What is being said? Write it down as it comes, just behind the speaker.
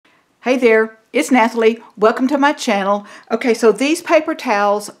Hey there, it's Natalie. Welcome to my channel. Okay, so these paper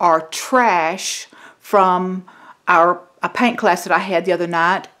towels are trash from a paint class that I had the other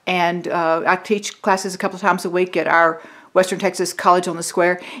night, and I teach classes a couple of times a week at our Western Texas College on the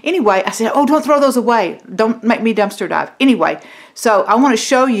Square. Anyway, I said, oh, don't throw those away. Don't make me dumpster dive. Anyway, so I want to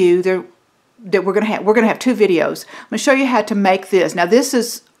show you that we're gonna have two videos. I'm gonna show you how to make this. Now this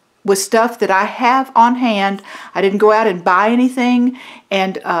is with stuff that I have on hand. I didn't go out and buy anything,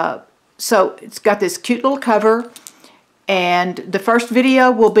 and so it's got this cute little cover, and the first video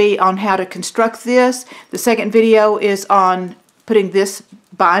will be on how to construct this. The second video is on putting this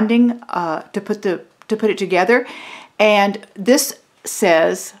binding to put it together. And this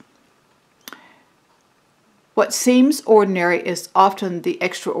says, what seems ordinary is often the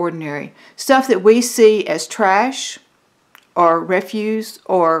extraordinary. Stuff that we see as trash or refuse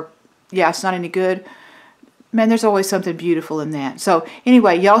or, yeah, it's not any good. Man, there's always something beautiful in that. So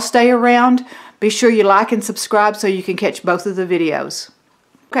anyway, y'all stay around. Be sure you like and subscribe so you can catch both of the videos.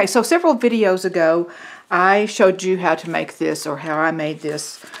 Okay, so several videos ago, I showed you how to make this, or how I made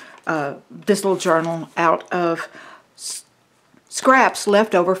this, this little journal out of scraps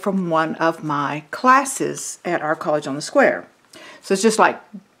left over from one of my classes at our College on the Square. So it's just like,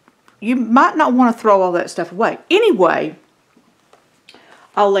 you might not want to throw all that stuff away. Anyway,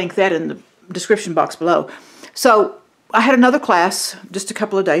 I'll link that in the description box below. So I had another class just a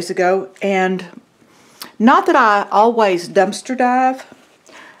couple of days ago, and not that I always dumpster dive,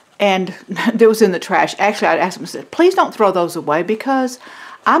 and there was in the trash. Actually, I asked them, I said, please don't throw those away because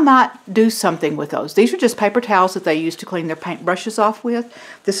I might do something with those. These are just paper towels that they use to clean their paint brushes off with.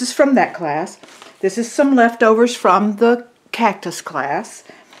 This is from that class. This is some leftovers from the cactus class.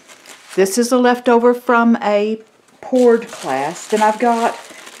 This is a leftover from a poured class. Then I've got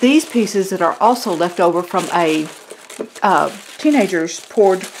these pieces that are also left over from a teenager's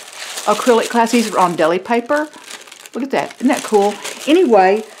poured acrylic class. These are on deli paper. Look at that. Isn't that cool?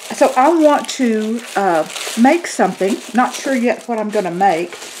 Anyway, so I want to make something. Not sure yet what I'm going to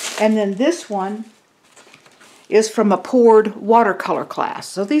make. And then this one is from a poured watercolor class.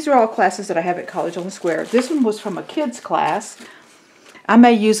 So these are all classes that I have at College on the Square. This one was from a kids class. I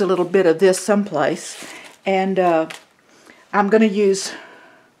may use a little bit of this someplace. And I'm going to use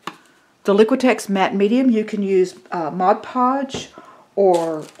the Liquitex matte medium. You can use Mod Podge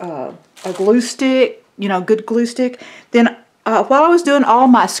or a glue stick, you know, good glue stick. Then while I was doing all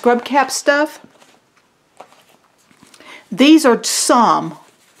my scrub cap stuff, these are some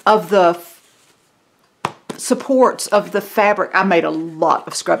of the supports of the fabric. I made a lot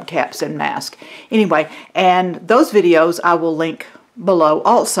of scrub caps and masks. Anyway, and those videos I will link below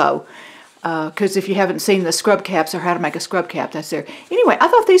also. Because if you haven't seen the scrub caps or how to make a scrub cap, that's there. Anyway, I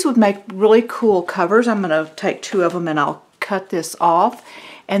thought these would make really cool covers. I'm going to take two of them and I'll cut this off.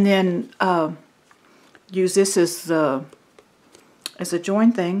 And then use this as a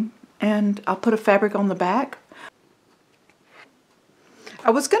join thing. And I'll put a fabric on the back. I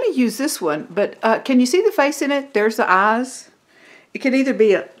was going to use this one, but can you see the face in it? There's the eyes. It could either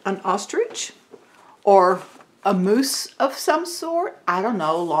be an ostrich or a moose of some sort. I don't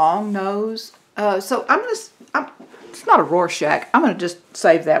know, long nose. So it's not a Rorschach. I'm going to just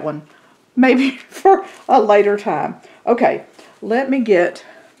save that one. Maybe for a later time. Okay, let me get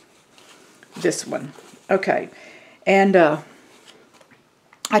this one. Okay, and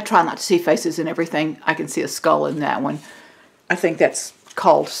I try not to see faces in everything. I can see a skull in that one. I think that's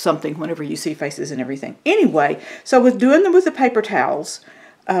called something whenever you see faces in everything. Anyway, so with doing them with the paper towels,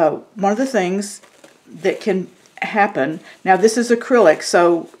 one of the things that can happen, now this is acrylic,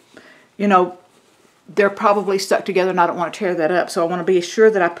 so you know they're probably stuck together and I don't want to tear that up, so I want to be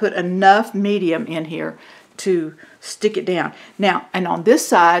sure that I put enough medium in here to stick it down. Now, and on this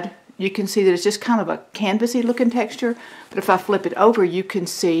side you can see that it's just kind of a canvasy looking texture, but if I flip it over you can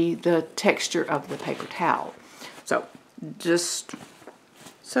see the texture of the paper towel. So just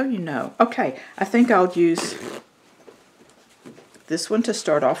so you know. Okay, I think I'll use this one to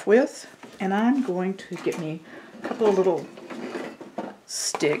start off with, and I'm going to get me a couple of little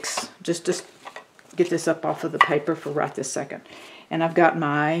sticks just to get this up off of the paper for right this second. And I've got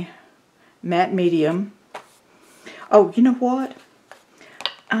my matte medium. Oh, you know what?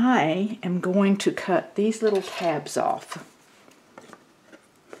 I am going to cut these little tabs off.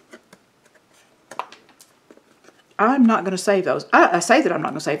 I'm not going to save those. I say that I'm not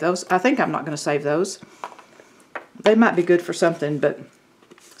going to save those. I think I'm not going to save those. They might be good for something, but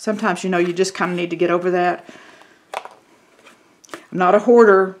sometimes, you know, you just kind of need to get over that. I'm not a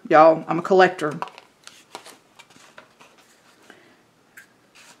hoarder, y'all. I'm a collector.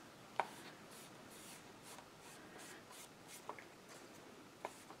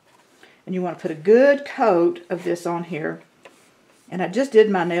 And you want to put a good coat of this on here. And I just did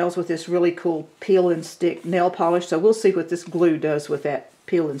my nails with this really cool peel and stick nail polish. So we'll see what this glue does with that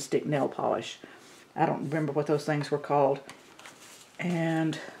peel and stick nail polish. I don't remember what those things were called.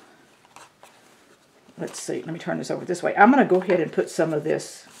 And let's see. Let me turn this over this way. I'm going to go ahead and put some of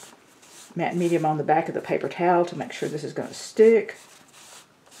this matte medium on the back of the paper towel to make sure this is going to stick.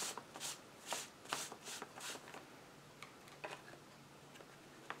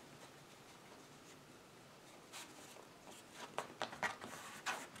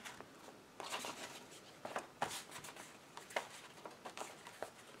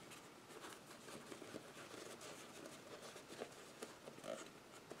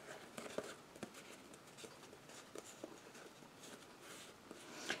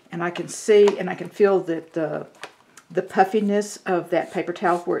 And I can see and I can feel that the puffiness of that paper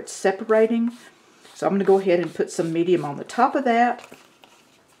towel where it's separating. So I'm going to go ahead and put some medium on the top of that.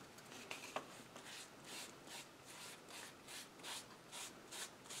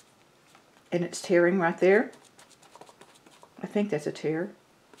 And it's tearing right there. I think that's a tear.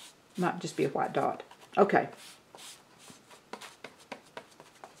 Might just be a white dot. Okay.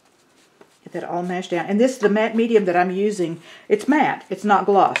 Get that all mashed down. And this is the matte medium that I'm using. It's matte. It's not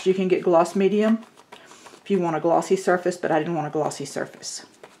gloss. You can get gloss medium if you want a glossy surface, but I didn't want a glossy surface.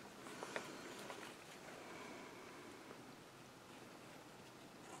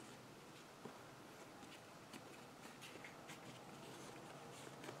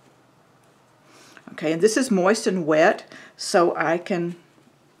 Okay, and this is moist and wet, so I can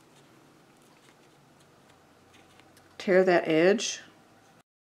tear that edge.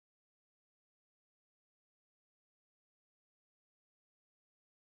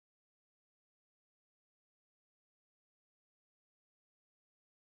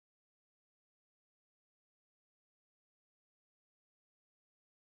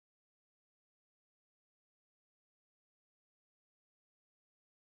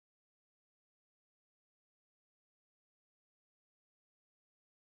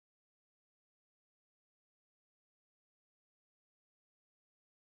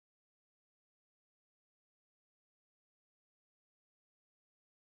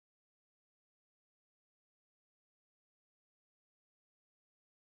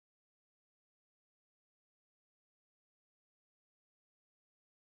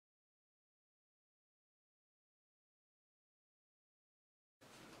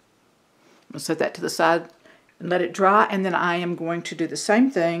 I'm going to set that to the side and let it dry, and then I am going to do the same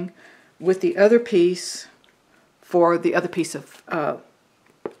thing with the other piece for the other piece of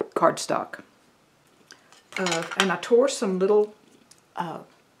cardstock. And I tore some little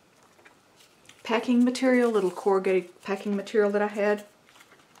packing material, little corrugated packing material that I had.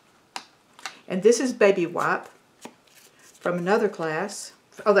 And this is baby wipe from another class.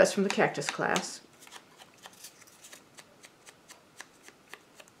 Oh, that's from the cactus class.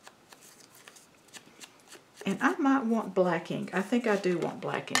 And I might want black ink. I think I do want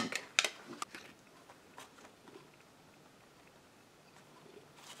black ink.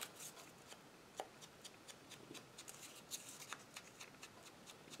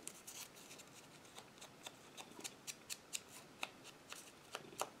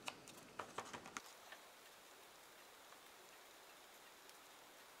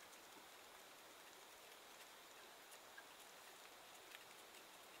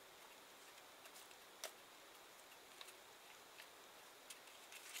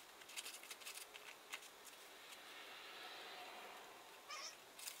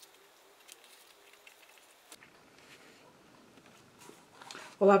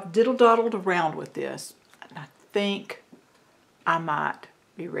 Well, I've diddle-doddled around with this, and I think I might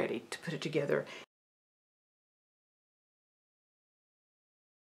be ready to put it together.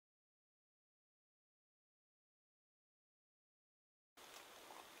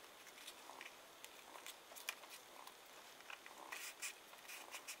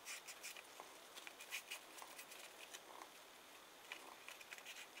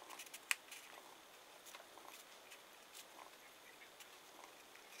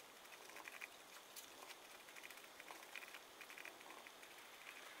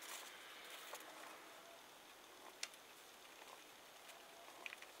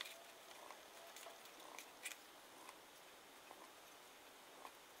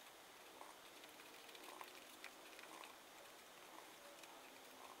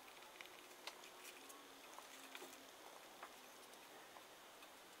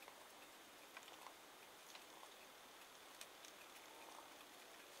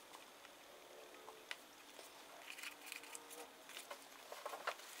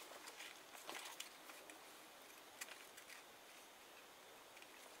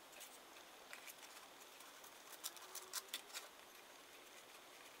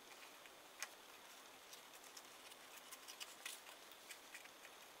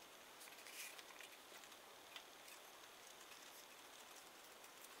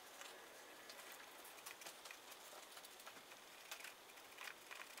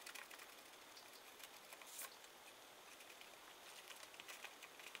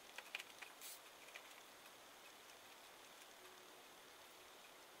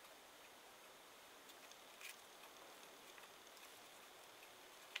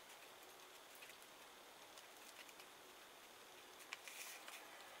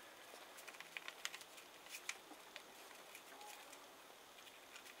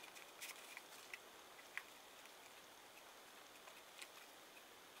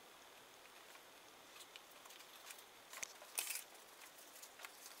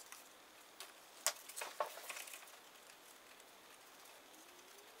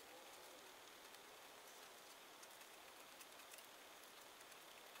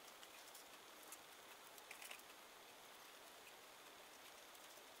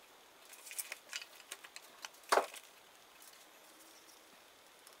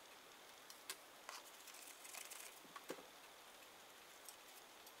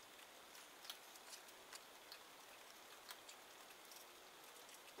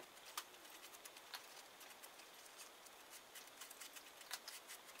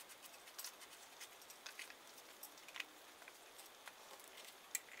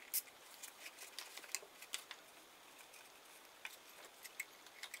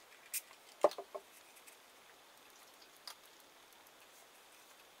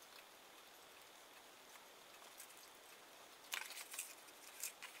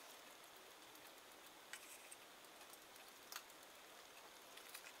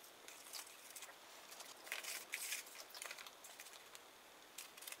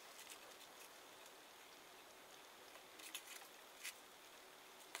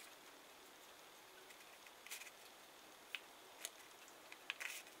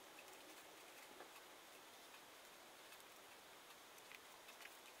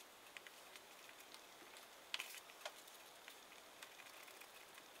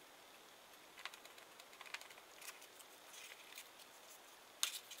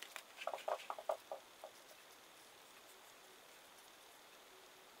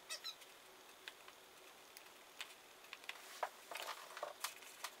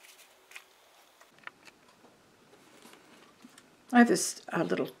 I have this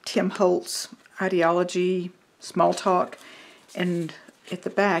little Tim Holtz ideology small talk, and at the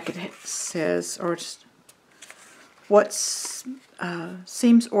back it says, or just, what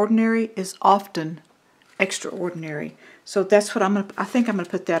seems ordinary is often extraordinary. So that's what I think I'm gonna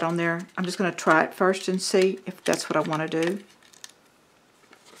put that on there. I'm just gonna try it first and see if that's what I want to do,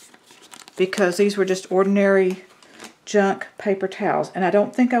 because these were just ordinary junk paper towels, and I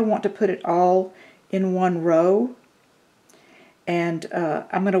don't think I want to put it all in one row. And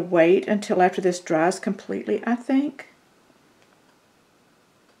I'm going to wait until after this dries completely, I think.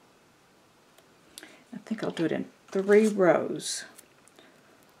 I think I'll do it in 3 rows.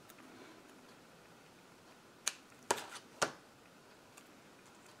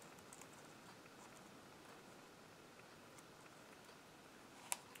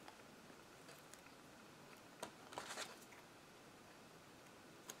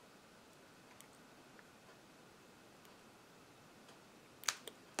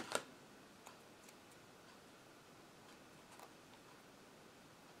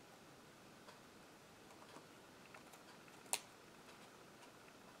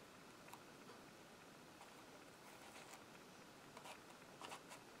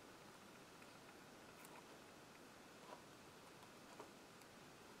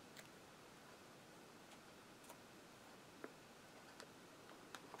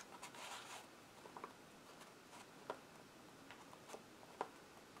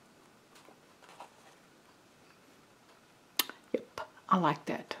 I like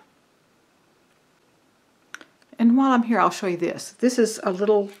that. And while I'm here, I'll show you this. This is a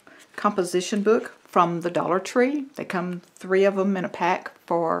little composition book from the Dollar Tree. They come 3 of them in a pack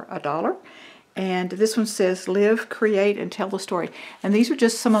for $1. And this one says, live, create, and tell the story. And these are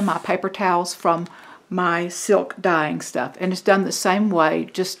just some of my paper towels from my silk dyeing stuff. And it's done the same way,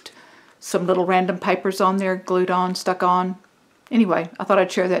 just some little random papers on there, glued on, stuck on. Anyway, I thought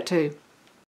I'd share that too.